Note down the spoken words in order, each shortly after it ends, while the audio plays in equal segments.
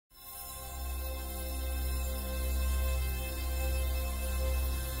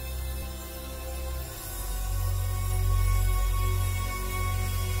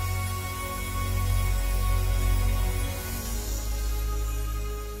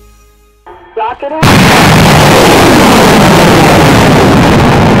Dock it in.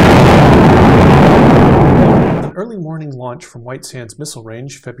 An early morning launch from White Sands Missile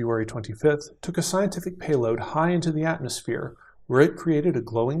Range, February 25th, took a scientific payload high into the atmosphere, where it created a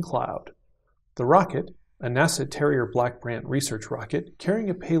glowing cloud. The rocket, a NASA Terrier Black-Brant research rocket, carrying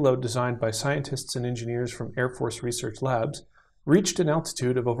a payload designed by scientists and engineers from Air Force Research Labs, reached an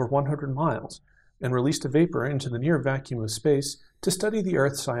altitude of over 100 miles and released a vapor into the near vacuum of space to study the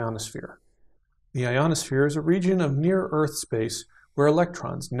Earth's ionosphere. The ionosphere is a region of near-Earth space where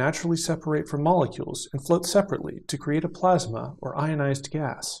electrons naturally separate from molecules and float separately to create a plasma or ionized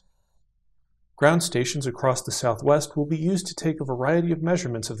gas. Ground stations across the Southwest will be used to take a variety of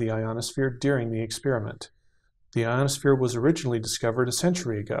measurements of the ionosphere during the experiment. The ionosphere was originally discovered a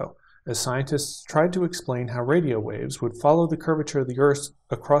century ago, as scientists tried to explain how radio waves would follow the curvature of the Earth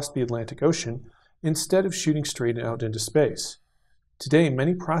across the Atlantic Ocean instead of shooting straight out into space. Today,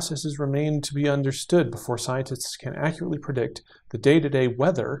 many processes remain to be understood before scientists can accurately predict the day-to-day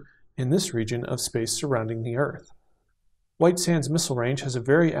weather in this region of space surrounding the Earth. White Sands Missile Range has a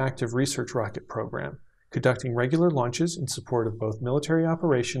very active research rocket program, conducting regular launches in support of both military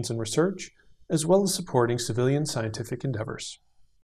operations and research, as well as supporting civilian scientific endeavors.